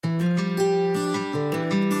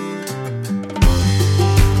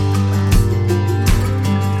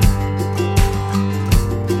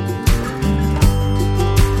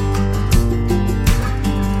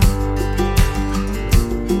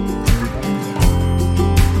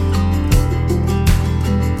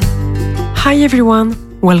Hi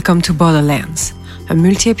everyone, welcome to Borderlands, a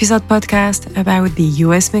multi-episode podcast about the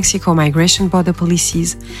US-Mexico migration border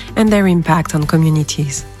policies and their impact on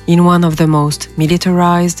communities in one of the most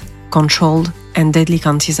militarized, controlled, and deadly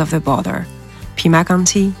counties of the border, Pima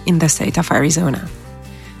County in the state of Arizona.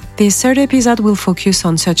 This third episode will focus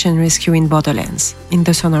on search and rescue in Borderlands, in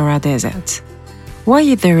the Sonora desert. Why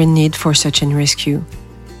is there a need for search and rescue?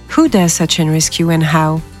 Who does search and rescue and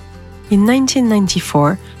how? In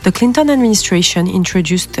 1994, the Clinton administration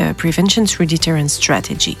introduced the Prevention Through Deterrence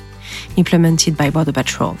strategy, implemented by Border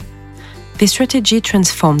Patrol. This strategy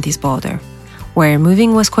transformed this border, where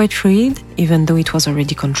moving was quite fluid, even though it was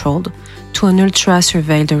already controlled, to an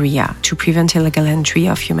ultra-surveilled area to prevent illegal entry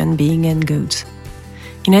of human beings and goods.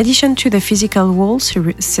 In addition to the physical walls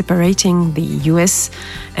separating the US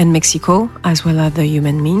and Mexico, as well as the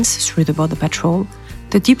human means through the Border Patrol,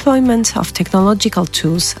 the deployment of technological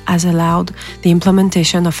tools has allowed the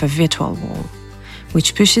implementation of a virtual wall,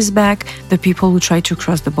 which pushes back the people who try to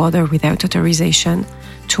cross the border without authorization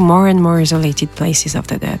to more and more isolated places of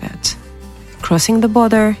the desert. Crossing the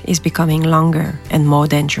border is becoming longer and more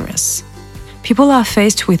dangerous. People are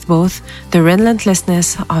faced with both the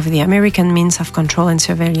relentlessness of the American means of control and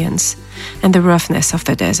surveillance and the roughness of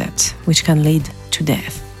the desert, which can lead to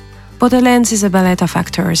death. Borderlands is a ballet of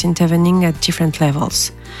actors intervening at different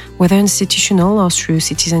levels, whether institutional or through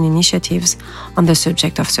citizen initiatives, on the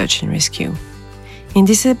subject of search and rescue. In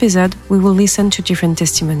this episode, we will listen to different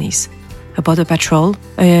testimonies: a Border Patrol,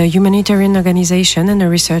 a humanitarian organization, and a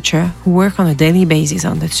researcher who work on a daily basis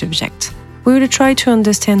on the subject. We will try to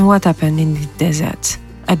understand what happened in the desert,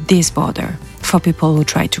 at this border, for people who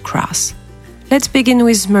try to cross. Let's begin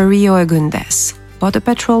with Mario AGUNDEZ, Border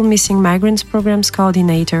Patrol Missing Migrants Programs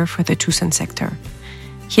Coordinator for the Tucson sector.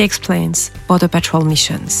 He explains Border Patrol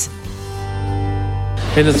missions.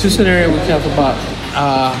 In the Tucson area, we have about,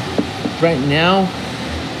 right now,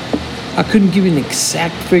 I couldn't give you an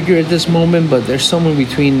exact figure at this moment, but there's somewhere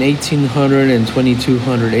between 1,800 and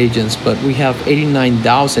 2,200 agents, but we have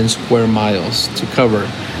 89,000 square miles to cover.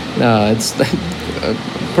 It's a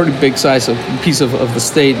pretty big size of piece of the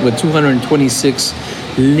state with 226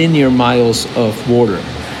 linear miles of border.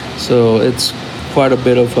 So it's quite a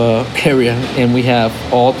bit of area, and we have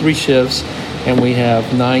all three shifts, and we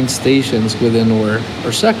have 9 stations within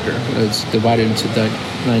our sector. It's divided into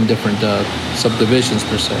 9 different subdivisions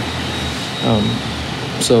per se.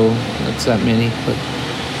 So that's that many. But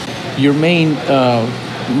your main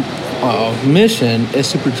mission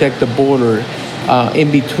is to protect the border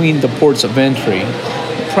in between the ports of entry,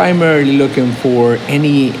 primarily looking for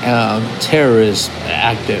any terrorist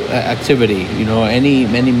activity, any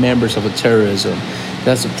members of a terrorism.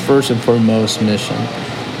 That's the first and foremost mission.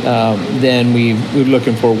 Then we're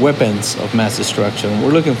looking for weapons of mass destruction.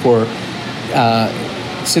 We're looking for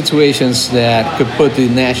situations that could put the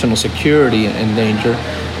national security in danger,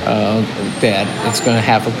 that it's going to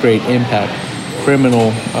have a great impact.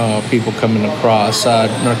 Criminal people coming across,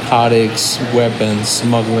 narcotics, weapons,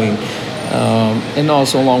 smuggling, and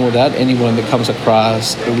also along with that, anyone that comes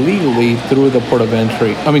across illegally through the port of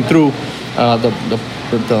entry. Through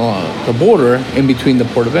the border in between the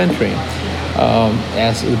port of entry.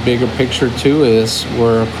 As the bigger picture too is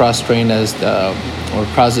we're cross-trained or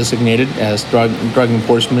cross-designated as drug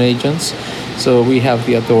enforcement agents. So we have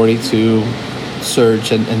the authority to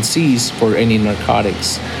search and seize for any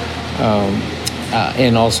narcotics.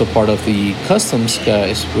 And also part of the customs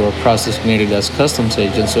guys who are cross-designated as customs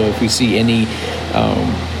agents. So if we see any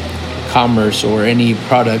commerce or any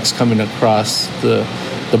products coming across the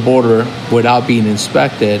border without being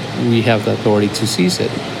inspected, we have the authority to seize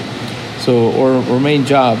it. So our main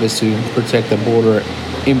job is to protect the border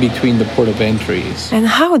in between the port of entries. And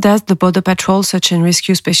how does the Border Patrol Search and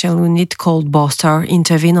Rescue Special Unit called BORSTAR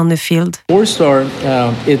intervene on the field? BORSTAR,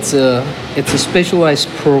 it's a specialized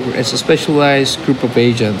program. It's a specialized group of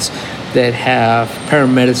agents that have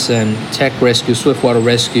paramedicine, tech rescue, swiftwater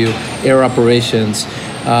rescue, air operations,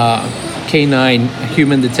 canine,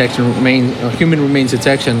 human remains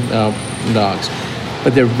detection dogs.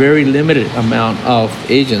 But they're very limited amount of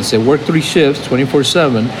agents. They work 3 shifts,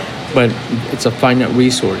 24/7. But it's a finite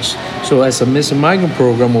resource. So as a missing migrant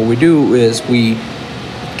program, what we do is we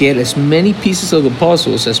get as many pieces of the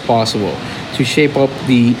puzzles as possible to shape up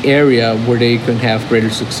the area where they can have greater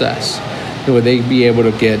success, where they be able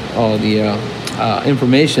to get all the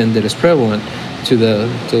information that is prevalent to the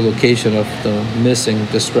location of the missing,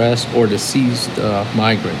 distressed, or deceased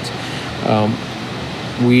migrant.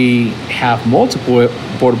 We have multiple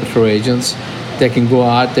Border Patrol agents that can go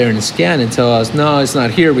out there and scan and tell us, no, it's not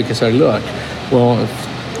here because I looked. Well,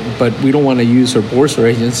 but we don't want to use our BORSTAR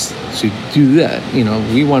agents to do that.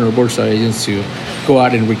 We want our BORSTAR agents to go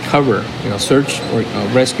out and recover, search or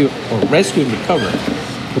rescue and recover.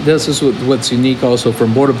 But this is what's unique also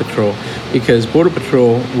from Border Patrol, because Border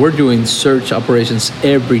Patrol, we're doing search operations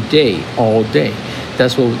every day, all day.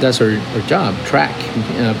 That's our job. Track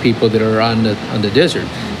people that are on the desert,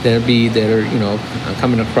 that are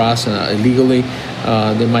coming across illegally.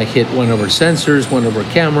 They might hit one of our sensors, one of our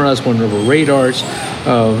cameras, one of our radars,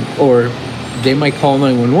 or they might call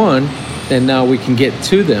 911, and now we can get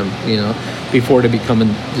to them, before they become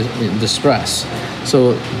in distress.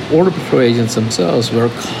 So Border Patrol agents themselves are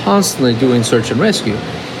constantly doing search and rescue.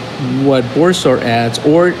 What BORSTAR adds,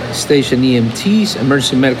 or station EMTs,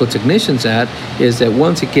 emergency medical technicians add, is that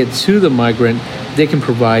once it gets to the migrant, they can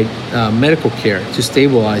provide medical care to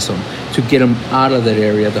stabilize them, to get them out of that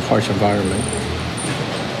area, the harsh environment.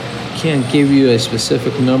 Can't give you a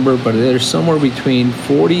specific number, but there's somewhere between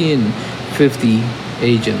 40 and 50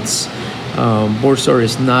 agents. BORSTAR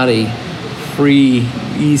is not a free,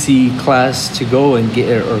 easy class to go and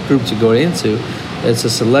get, or group to go into. It's a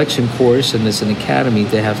selection course, and it's an academy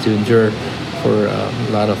they have to endure for a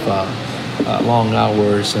lot of long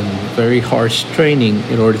hours and very harsh training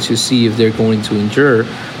in order to see if they're going to endure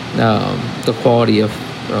the quality of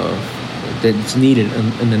that's needed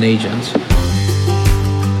in an agent.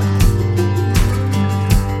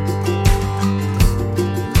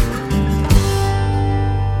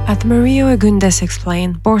 As Mario AGUNDEZ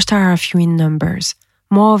explained, BORSTAR are few in numbers.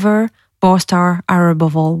 Moreover, BORSTAR are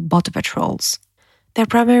above all border patrols. Their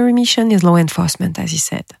primary mission is law enforcement, as he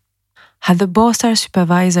said. As the BORSTAR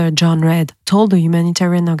supervisor John Redd told the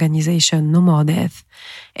humanitarian organization No More Death,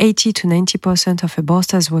 80 to 90% of a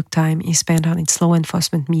BORSTAR's work time is spent on its law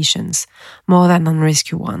enforcement missions, more than on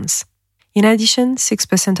rescue ones. In addition,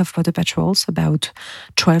 6% of border patrols, about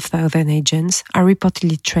 12,000 agents, are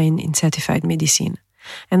reportedly trained in certified medicine,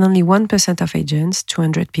 and only 1% of agents,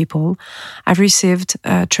 200 people, have received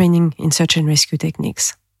training in search and rescue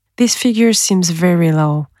techniques. This figure seems very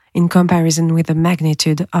low in comparison with the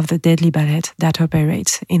magnitude of the deadly ballet that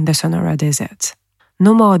operates in the Sonora desert.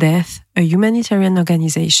 No More Death, a humanitarian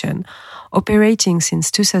organization operating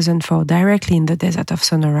since 2004 directly in the desert of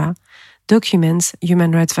Sonora, documents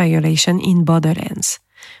human rights violation in Borderlands,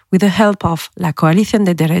 with the help of la Coalicion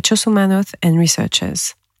de derechos humanos and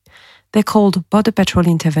researchers. They called Border Patrol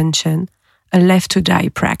intervention a left-to-die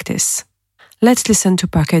practice. Let's listen to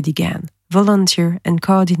Parker Deighan, volunteer and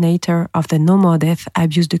coordinator of the No More Death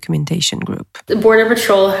Abuse Documentation Group. The Border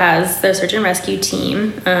Patrol has their search and rescue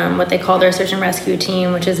team, what they call their search and rescue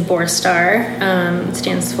team, which is BORSTAR. It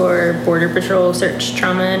stands for Border Patrol Search,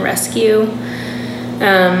 Trauma, and Rescue.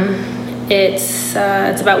 It's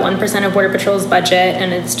about 1% of Border Patrol's budget,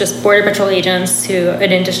 and it's just Border Patrol agents who,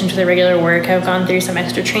 in addition to their regular work, have gone through some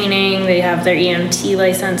extra training. They have their EMT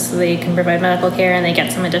license, so they can provide medical care, and they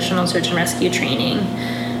get some additional search and rescue training.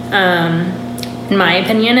 In my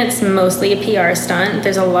opinion, it's mostly a PR stunt.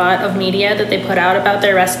 There's a lot of media that they put out about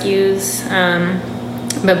their rescues,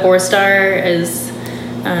 but BORSTAR is,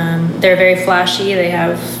 they're very flashy. They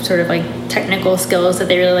have sort of like technical skills that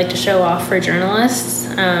they really like to show off for journalists.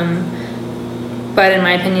 But in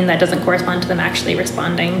my opinion, that doesn't correspond to them actually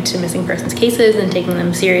responding to missing persons cases and taking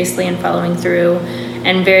them seriously and following through.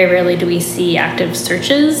 And very rarely do we see active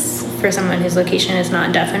searches for someone whose location is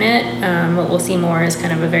not definite. What we'll see more is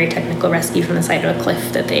kind of a very technical rescue from the side of a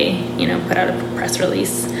cliff that they, put out a press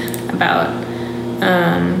release about.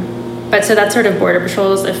 But so that's sort of Border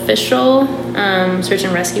Patrol's official search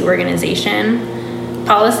and rescue organization.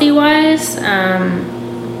 Policy-wise,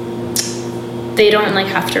 they don't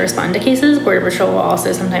have to respond to cases. Border Patrol will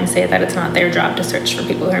also sometimes say that it's not their job to search for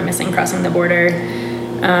people who are missing crossing the border.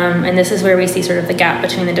 And this is where we see sort of the gap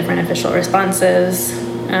between the different official responses.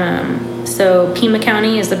 So Pima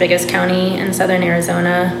County is the biggest county in southern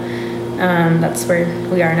Arizona. That's where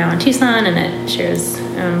we are now in Tucson, and it shares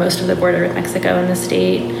most of the border with Mexico in the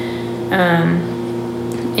state.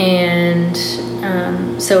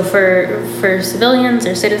 So for civilians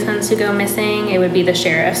or citizens who go missing, it would be the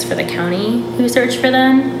sheriffs for the county who search for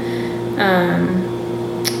them.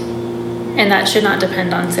 And that should not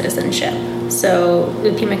depend on citizenship. So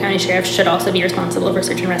the Pima County Sheriff should also be responsible for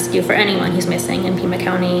search and rescue for anyone who's missing in Pima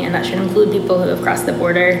County, and that should include people who have crossed the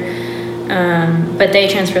border. But they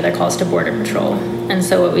transfer their calls to Border Patrol. And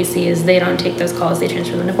so what we see is they don't take those calls, they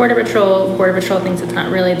transfer them to Border Patrol. Border Patrol thinks it's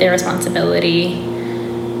not really their responsibility.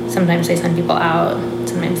 Sometimes they send people out,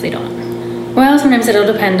 sometimes they don't. Well, sometimes it'll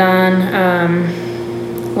depend on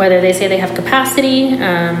whether they say they have capacity.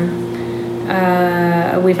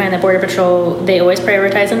 we find that Border Patrol, they always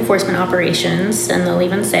prioritize enforcement operations, and they'll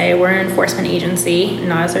even say we're an enforcement agency,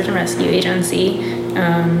 not a search and rescue agency.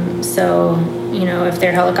 So, you know, if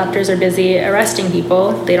their helicopters are busy arresting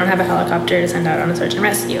people, they don't have a helicopter to send out on a search and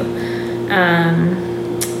rescue.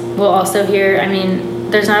 We'll also hear, I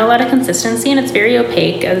mean, there's not a lot of consistency, and it's very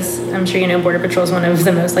opaque, as I'm sure you know, Border Patrol is one of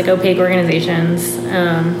the most like opaque organizations.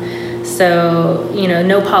 So, you know,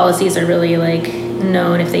 no policies are really like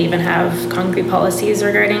known if they even have concrete policies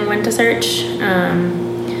regarding when to search.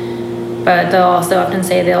 But they'll also often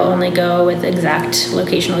say they'll only go with exact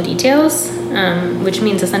locational details, which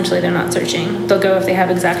means essentially they're not searching. They'll go if they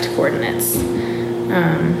have exact coordinates,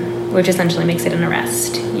 which essentially makes it an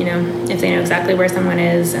arrest. You know, if they know exactly where someone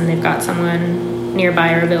is and they've got someone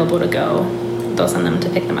nearby or available to go, they'll send them to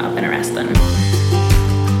pick them up and arrest them.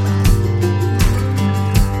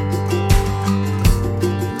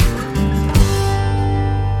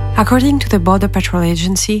 According to the Border Patrol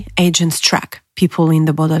Agency, agents track people in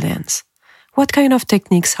the borderlands. What kind of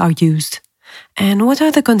techniques are used? And what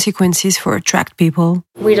are the consequences for tracked people?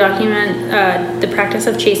 We document the practice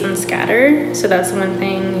of chase and scatter. So that's one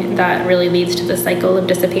thing that really leads to the cycle of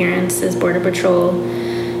disappearance is Border Patrol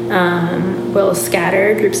will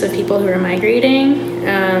scatter groups of people who are migrating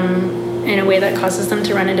in a way that causes them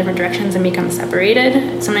to run in different directions and become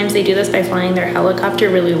separated. Sometimes they do this by flying their helicopter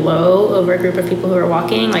really low over a group of people who are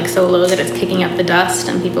walking, like so low that it's kicking up the dust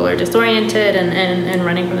and people are disoriented and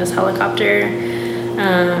running from this helicopter.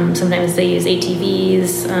 Sometimes they use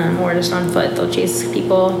ATVs or just on foot, they'll chase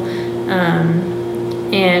people.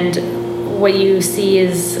 And what you see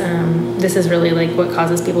is this is really like what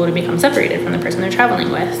causes people to become separated from the person they're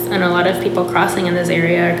traveling with. And a lot of people crossing in this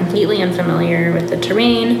area are completely unfamiliar with the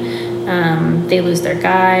terrain. They lose their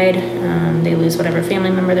guide, they lose whatever family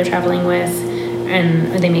member they're traveling with,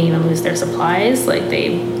 and they may even lose their supplies, like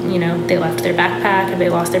they left their backpack, or they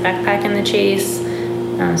lost their backpack in the chase,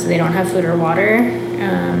 so they don't have food or water.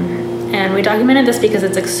 And we documented this because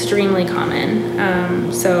it's extremely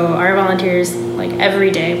common. So our volunteers, like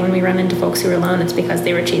every day when we run into folks who are alone, it's because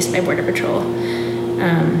they were chased by Border Patrol.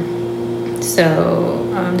 So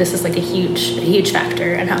this is like a huge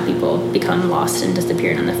factor in how people become lost and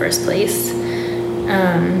disappeared in the first place.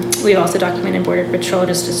 We've also documented Border Patrol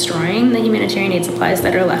just destroying the humanitarian aid supplies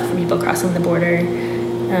that are left for people crossing the border.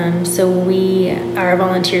 So our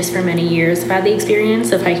volunteers for many years have had the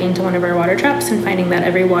experience of hiking to one of our water traps and finding that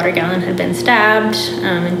every water gallon had been stabbed,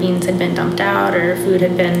 and beans had been dumped out, or food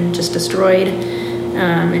had been just destroyed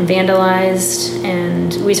and vandalized.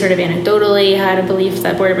 And we sort of anecdotally had a belief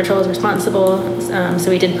that Border Patrol was responsible. So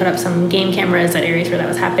we did put up some game cameras at areas where that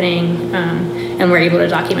was happening, and we're able to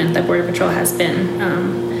document that Border Patrol has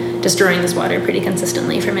been destroying this water pretty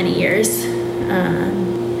consistently for many years.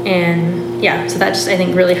 And yeah, so that just, I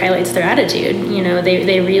think, really highlights their attitude. You know,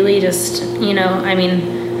 they really just, I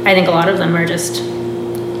mean, I think a lot of them are just,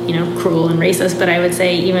 cruel and racist, but I would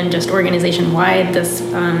say even just organization-wide, this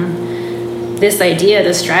idea,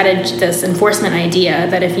 this strategy, this enforcement idea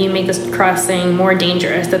that if you make this crossing more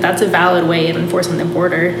dangerous, that's a valid way of enforcing the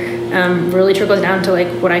border, really trickles down to like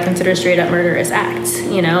what I consider straight up murderous acts,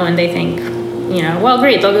 and they think, well,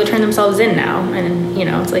 great, they'll go turn themselves in now. And,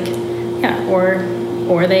 it's like, yeah,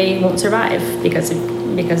 or they won't survive because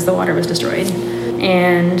the water was destroyed.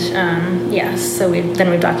 And so we've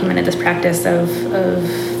documented this practice of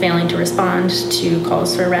failing to respond to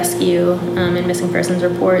calls for rescue and missing persons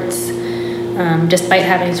reports, despite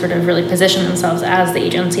having sort of really positioned themselves as the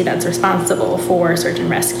agency that's responsible for search and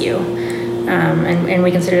rescue. And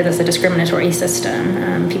we consider this a discriminatory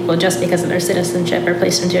system. People, just because of their citizenship, are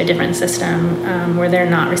placed into a different system where they're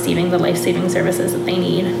not receiving the life-saving services that they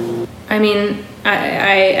need. I mean,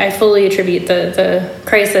 I fully attribute the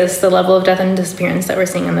crisis, the level of death and disappearance that we're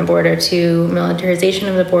seeing on the border to militarization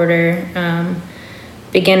of the border,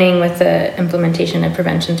 beginning with the implementation of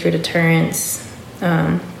prevention through deterrence,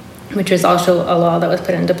 which was also a law that was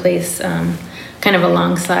put into place kind of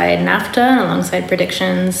alongside NAFTA and alongside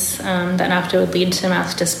predictions that NAFTA would lead to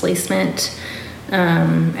mass displacement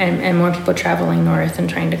and more people traveling north and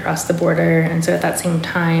trying to cross the border. And so at that same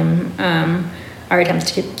time, our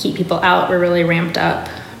attempts to keep people out were really ramped up.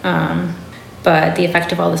 But the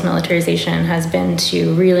effect of all this militarization has been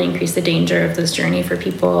to really increase the danger of this journey for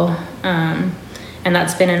people. And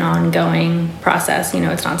that's been an ongoing process.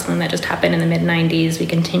 It's not something that just happened in the mid-90s. We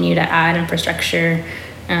continue to add infrastructure.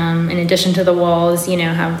 In addition to the walls,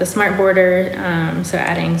 have the smart border, so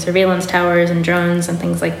adding surveillance towers and drones and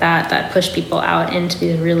things like that push people out into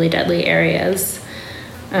these really deadly areas.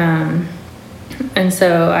 And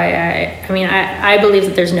so I believe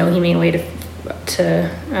that there's no humane way to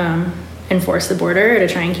enforce the border, to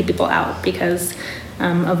try and keep people out, because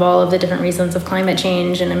of all of the different reasons of climate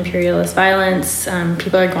change and imperialist violence,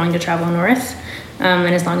 people are going to travel north.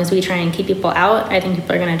 And as long as we try and keep people out, I think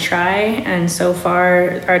people are going to try. And so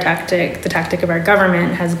far, the tactic of our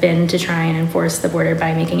government has been to try and enforce the border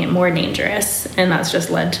by making it more dangerous. And that's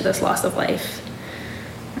just led to this loss of life.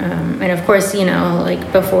 And of course,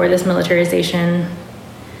 like before this militarization,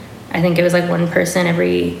 I think it was like one person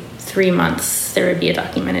every 3 months there would be a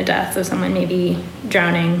documented death of someone maybe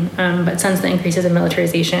drowning. But since the increases in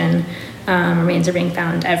militarization, remains are being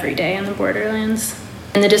found every day in the borderlands.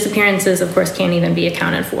 And the disappearances, of course, can't even be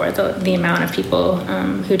accounted for. The amount of people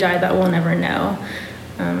who died that we'll never know,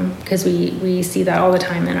 because we see that all the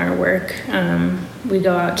time in our work. We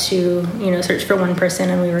go out to search for one person,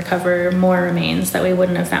 and we recover more remains that we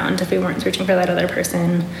wouldn't have found if we weren't searching for that other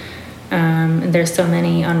person. And there's so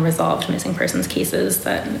many unresolved missing persons cases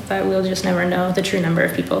that we'll just never know the true number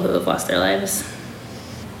of people who have lost their lives.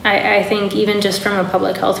 I think even just from a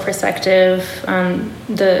public health perspective,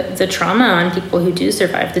 the trauma on people who do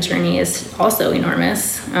survive the journey is also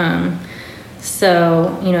enormous.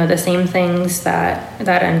 So, the same things that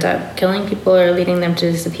end up killing people or leading them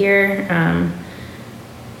to disappear.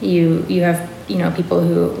 You have, people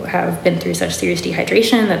who have been through such serious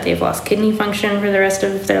dehydration that they've lost kidney function for the rest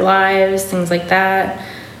of their lives, things like that.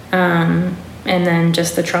 And then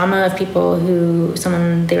just the trauma of people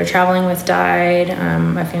someone they were traveling with died,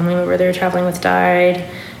 a family member they were traveling with died.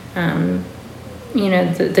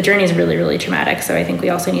 The journey is really, really traumatic. So I think we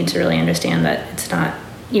also need to really understand that it's not,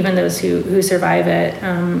 even those who survive it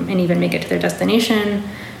and even make it to their destination,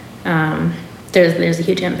 there's a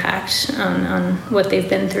huge impact on what they've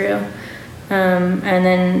been through. And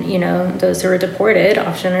then, those who are deported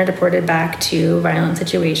often are deported back to violent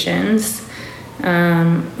situations.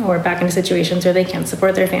 Or back into situations where they can't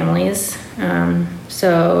support their families.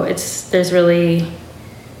 So there's really,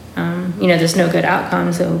 there's no good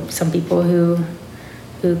outcome. So some people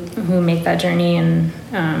who make that journey and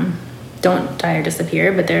don't die or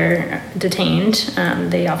disappear, but they're detained.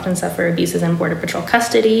 They often suffer abuses in Border Patrol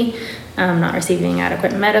custody, not receiving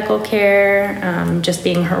adequate medical care, just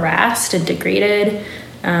being harassed and degraded,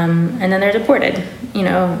 and then they're deported,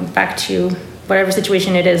 back to whatever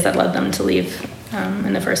situation it is that led them to leave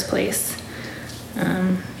in the first place.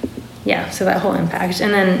 So that whole impact.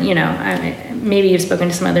 And then, maybe you've spoken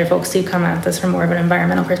to some other folks who come at this from more of an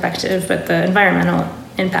environmental perspective, but the environmental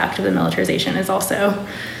impact of the militarization is also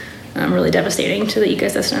really devastating to the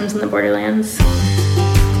ecosystems in the borderlands.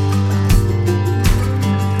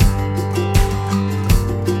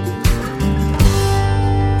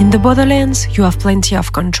 In the borderlands, you have plenty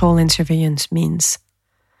of control and surveillance means.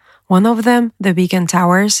 One of them, the beacon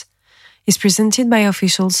towers, is presented by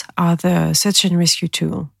officials as the search and rescue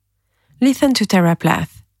tool. Listen to Tara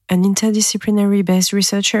Plath, an interdisciplinary-based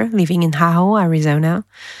researcher living in Tahoe, Arizona,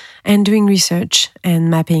 and doing research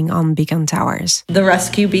and mapping on beacon towers. The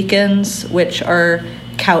rescue beacons, which are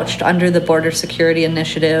couched under the Border Security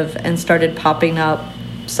Initiative and started popping up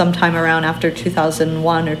sometime around after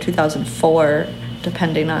 2001 or 2004,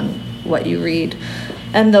 depending on what you read.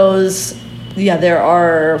 And those, there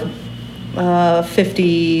are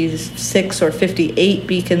 56 or 58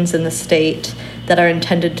 beacons in the state that are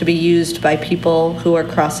intended to be used by people who are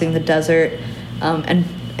crossing the desert, and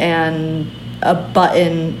a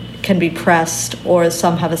button can be pressed, or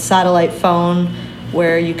some have a satellite phone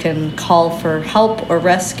where you can call for help or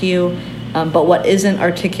rescue. But what isn't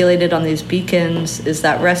articulated on these beacons is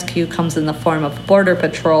that rescue comes in the form of Border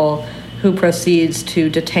Patrol, who proceeds to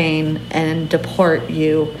detain and deport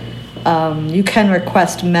you. You can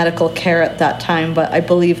request medical care at that time, but I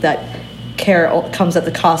believe that care comes at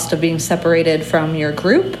the cost of being separated from your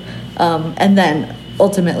group, and then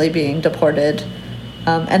ultimately being deported.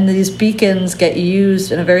 And these beacons get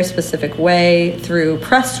used in a very specific way through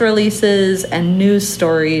press releases and news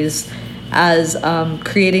stories as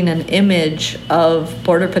creating an image of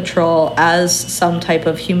Border Patrol as some type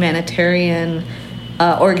of humanitarian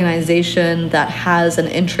organization that has an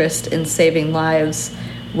interest in saving lives,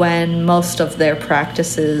 when most of their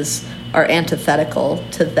practices are antithetical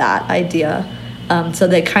to that idea. So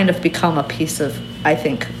they kind of become a piece of, I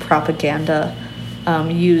think, propaganda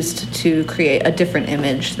used to create a different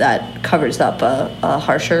image that covers up a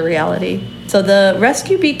harsher reality. So the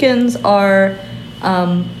rescue beacons are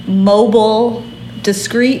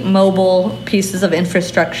discrete mobile pieces of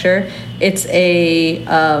infrastructure. It's a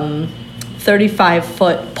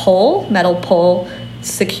 35-foot pole, metal pole,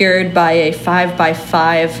 secured by a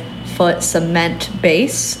 5-by-5-foot cement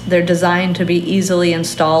base. They're designed to be easily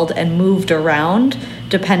installed and moved around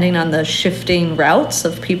depending on the shifting routes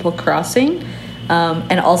of people crossing.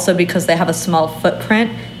 And also because they have a small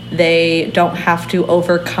footprint, they don't have to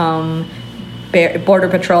overcome, Border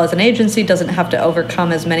Patrol as an agency doesn't have to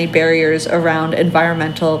overcome as many barriers around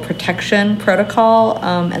environmental protection protocol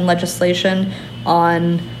and legislation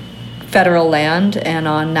on federal land and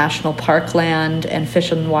on national park land and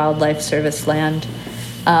Fish and Wildlife Service land.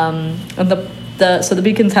 And so the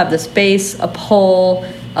beacons have this base, a pole,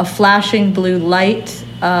 a flashing blue light,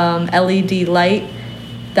 LED light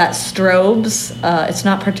that strobes. It's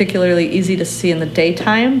not particularly easy to see in the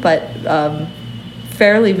daytime, but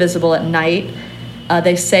fairly visible at night.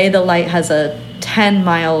 They say the light has a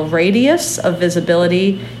 10-mile radius of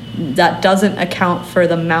visibility. That doesn't account for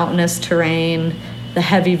the mountainous terrain, the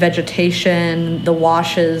heavy vegetation, the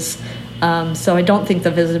washes. So I don't think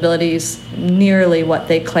the visibility is nearly what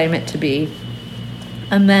they claim it to be.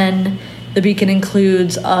 And then the beacon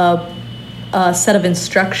includes a set of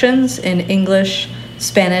instructions in English,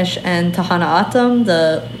 Spanish, and Tohono O'odham,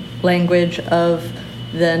 the language of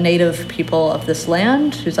the native people of this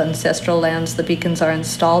land, whose ancestral lands the beacons are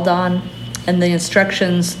installed on. And the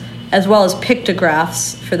instructions, as well as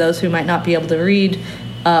pictographs for those who might not be able to read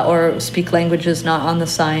or speak languages not on the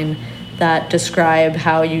sign, that describe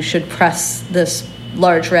how you should press this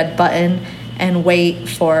large red button and wait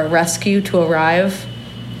for rescue to arrive.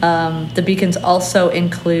 The beacons also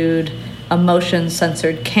include a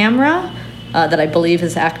motion-censored camera that I believe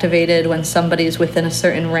is activated when somebody's within a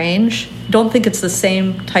certain range. Don't think it's the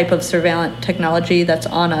same type of surveillance technology that's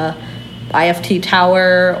on a IFT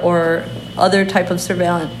tower or other type of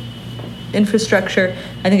surveillance infrastructure.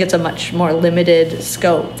 I think it's a much more limited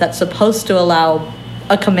scope that's supposed to allow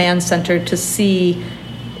a command center to see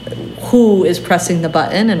who is pressing the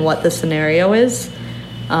button and what the scenario is.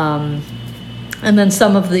 And then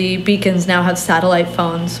some of the beacons now have satellite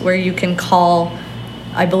phones where you can call,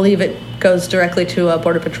 I believe it goes directly to a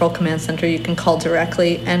Border Patrol command center. You can call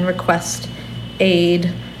directly and request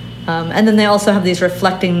aid. And then they also have these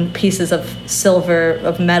reflecting pieces of silver,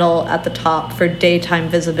 of metal at the top for daytime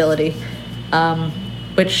visibility,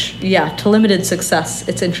 which, to limited success,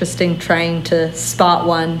 it's interesting trying to spot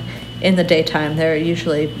one in the daytime. They're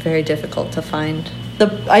usually very difficult to find.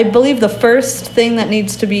 I believe the first thing that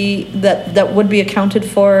needs to be, that would be accounted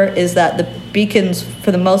for, is that the beacons,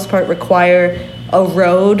 for the most part, require a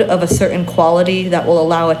road of a certain quality that will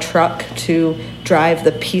allow a truck to drive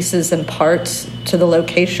the pieces and parts to the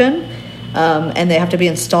location. And they have to be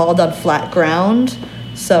installed on flat ground.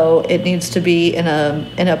 So it needs to be in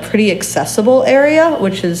a pretty accessible area,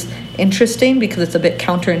 which is interesting because it's a bit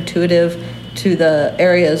counterintuitive to the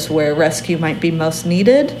areas where rescue might be most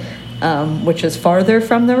needed, which is farther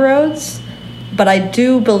from the roads. But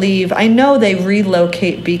I know they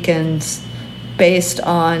relocate beacons based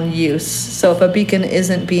on use. So if a beacon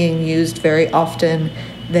isn't being used very often,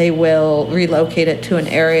 they will relocate it to an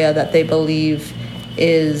area that they believe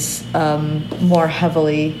is more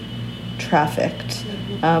heavily trafficked.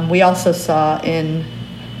 We also saw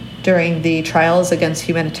during the trials against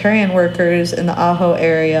humanitarian workers in the Ajo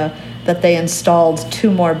area that they installed 2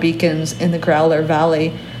 more beacons in the Growler Valley,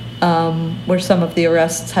 where some of the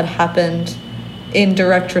arrests had happened in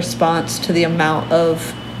direct response to the amount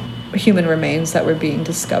of human remains that were being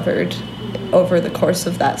discovered over the course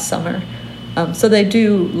of that summer. So they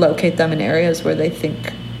do locate them in areas where they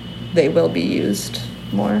think they will be used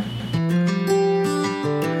more.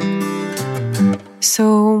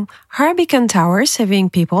 So, are beacon towers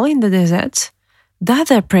saving people in the desert? Does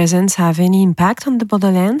their presence have any impact on the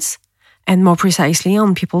borderlands? And more precisely,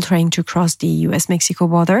 on people trying to cross the US-Mexico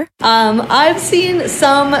border? I've seen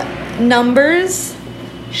some numbers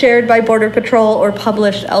shared by Border Patrol or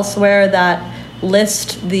published elsewhere that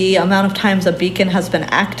list the amount of times a beacon has been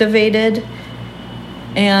activated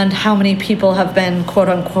and how many people have been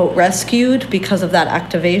quote-unquote rescued because of that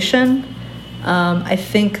activation. I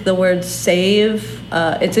think the word save,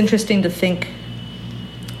 it's interesting to think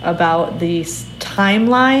about the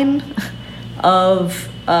timeline of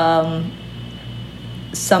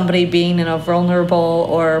somebody being in a vulnerable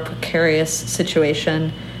or precarious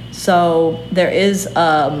situation. So there is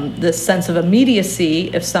this sense of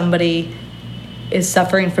immediacy if somebody is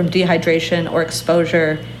suffering from dehydration or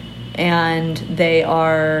exposure and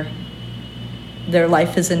their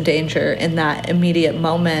life is in danger in that immediate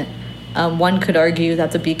moment. One could argue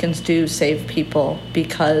that the beacons do save people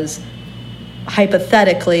because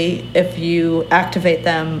hypothetically, if you activate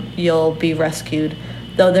them, you'll be rescued.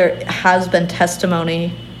 Though there has been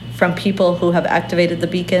testimony from people who have activated the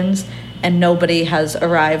beacons and nobody has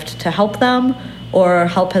arrived to help them, or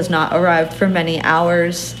help has not arrived for many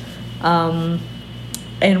hours. And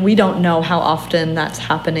we don't know how often that's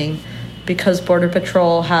happening because Border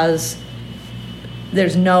Patrol has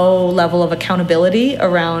there's no level of accountability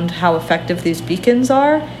around how effective these beacons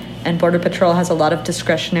are, and Border Patrol has a lot of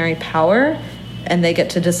discretionary power, and they get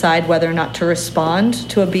to decide whether or not to respond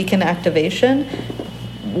to a beacon activation.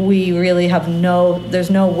 We really there's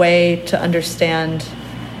no way to understand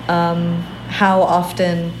how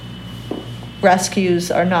often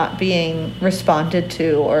rescues are not being responded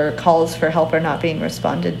to, or calls for help are not being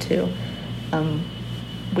responded to.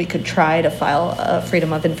 We could try to file a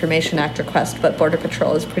Freedom of Information Act request, but Border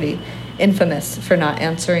Patrol is pretty infamous for not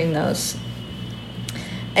answering those.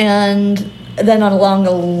 And then along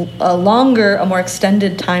a more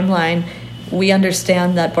extended timeline, we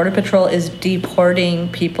understand that Border Patrol is deporting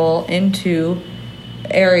people into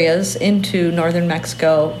areas, into northern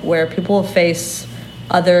Mexico, where people will face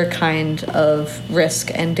other kind of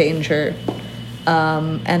risk and danger,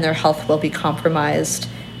 and their health will be compromised,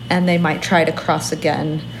 and they might try to cross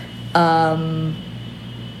again.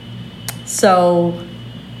 So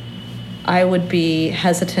I would be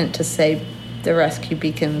hesitant to say the rescue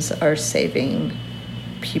beacons are saving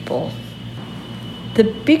people. The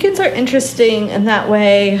beacons are interesting in that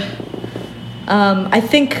way. I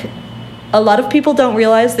think a lot of people don't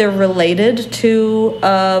realize they're related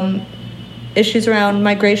to issues around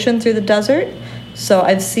migration through the desert. So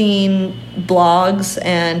I've seen blogs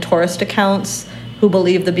and tourist accounts who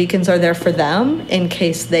believe the beacons are there for them in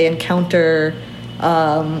case they encounter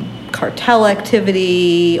cartel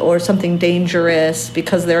activity or something dangerous,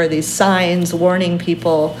 because there are these signs warning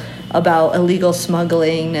people about illegal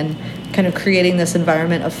smuggling and kind of creating this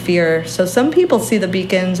environment of fear. So some people see the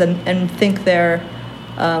beacons and think they're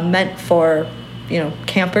meant for,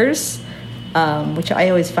 campers, which I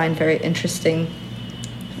always find very interesting.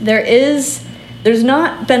 There's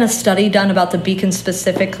not been a study done about the beacons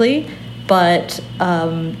specifically, but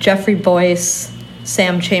Jeffrey Boyce,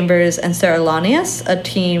 Sam Chambers, and Sarah Lanius, a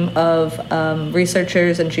team of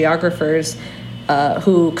researchers and geographers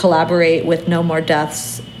who collaborate with No More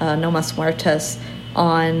Deaths, No Mas Muertes,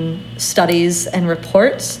 on studies and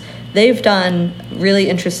reports. They've done really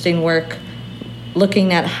interesting work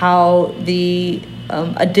looking at how the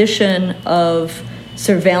addition of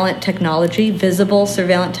surveillance technology, visible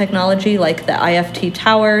surveillance technology like the IFT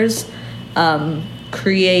towers,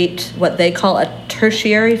 create what they call a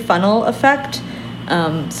tertiary funnel effect.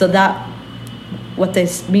 So that, what they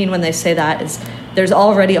mean when they say that is there's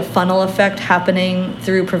already a funnel effect happening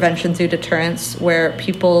through prevention through deterrence, where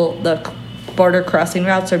the border crossing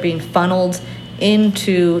routes are being funneled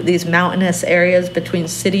into these mountainous areas between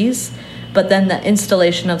cities. But then the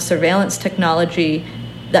installation of surveillance technology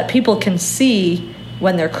that people can see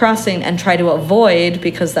when they're crossing and try to avoid,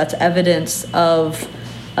 because that's evidence of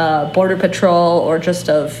Border Patrol or just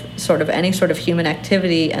of sort of any sort of human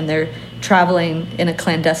activity, and they're traveling in a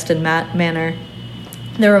clandestine manner.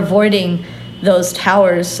 They're avoiding those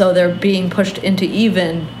towers, so they're being pushed into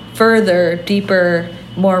even further, deeper,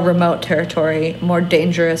 more remote territory, more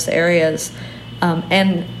dangerous areas.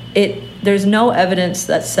 And there's no evidence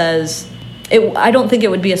that says... I don't think it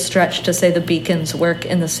would be a stretch to say the beacons work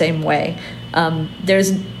in the same way.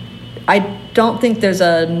 I don't think there's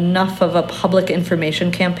enough of a public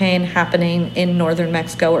information campaign happening in northern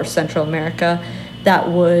Mexico or Central America that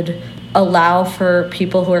would allow for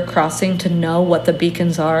people who are crossing to know what the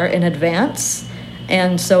beacons are in advance.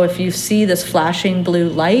 And so if you see this flashing blue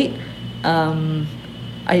light,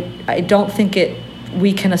 I don't think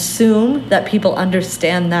we can assume that people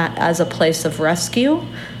understand that as a place of rescue.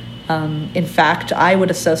 In fact, I would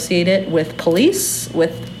associate it with police,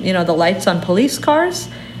 with, the lights on police cars.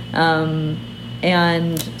 And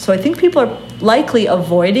so I think people are likely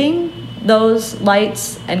avoiding those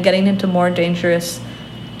lights and getting into more dangerous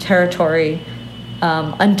territory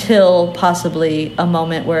until possibly a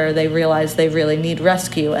moment where they realize they really need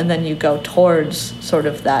rescue, and then you go towards sort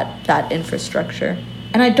of that infrastructure.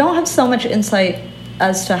 And I don't have so much insight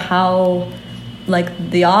as to how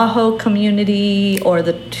the Ajo community or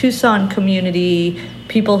the Tucson community,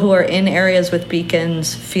 people who are in areas with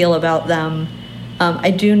beacons, feel about them.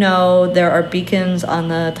 I do know there are beacons on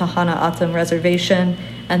the Tahana Atam Reservation,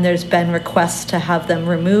 and there's been requests to have them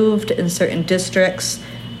removed in certain districts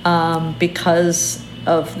because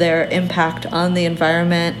of their impact on the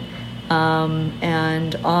environment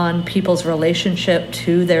and on people's relationship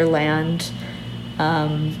to their land.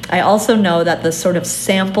 I also know that the sort of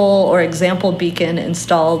sample or example beacon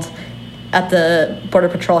installed at the Border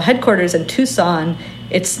Patrol headquarters in Tucson,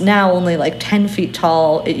 it's now only 10 feet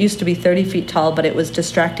tall. It used to be 30 feet tall, but it was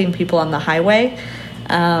distracting people on the highway.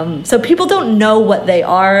 So people don't know what they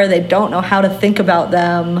are. They don't know how to think about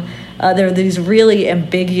them. They're these really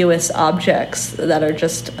ambiguous objects that are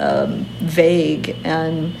just vague.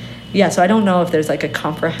 And So I don't know if there's like a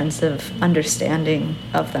comprehensive understanding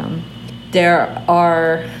of them. There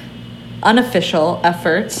are unofficial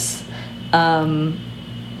efforts,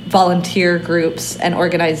 volunteer groups and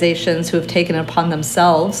organizations who have taken it upon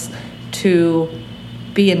themselves to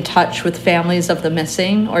be in touch with families of the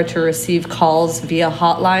missing or to receive calls via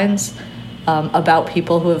hotlines about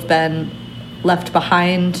people who have been left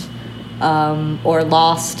behind or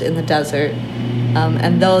lost in the desert.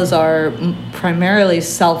 And those are primarily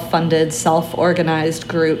self-funded, self-organized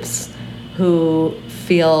groups who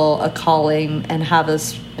feel a calling and have a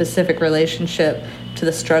specific relationship to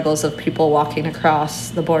the struggles of people walking across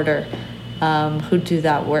the border who do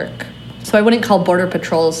that work. So I wouldn't call Border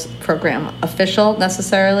Patrol's program official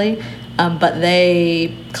necessarily, but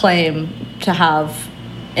they claim to have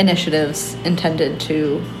initiatives intended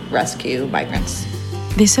to rescue migrants.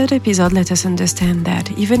 This third episode let us understand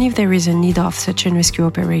that even if there is a need of search and rescue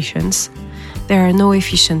operations, there are no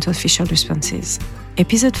efficient official responses.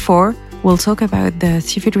 Episode 4 will talk about the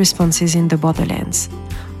civil responses in the Borderlands,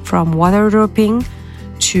 from water dropping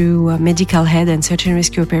to medical aid and search and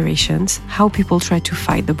rescue operations, how people try to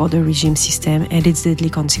fight the border regime system and its deadly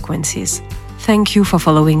consequences. Thank you for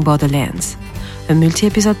following Borderlands, a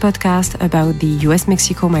multi-episode podcast about the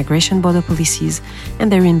US-Mexico migration border policies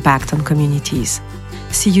and their impact on communities.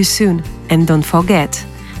 See you soon, and don't forget,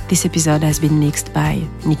 this episode has been mixed by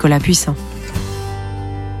Nicolas Puissant.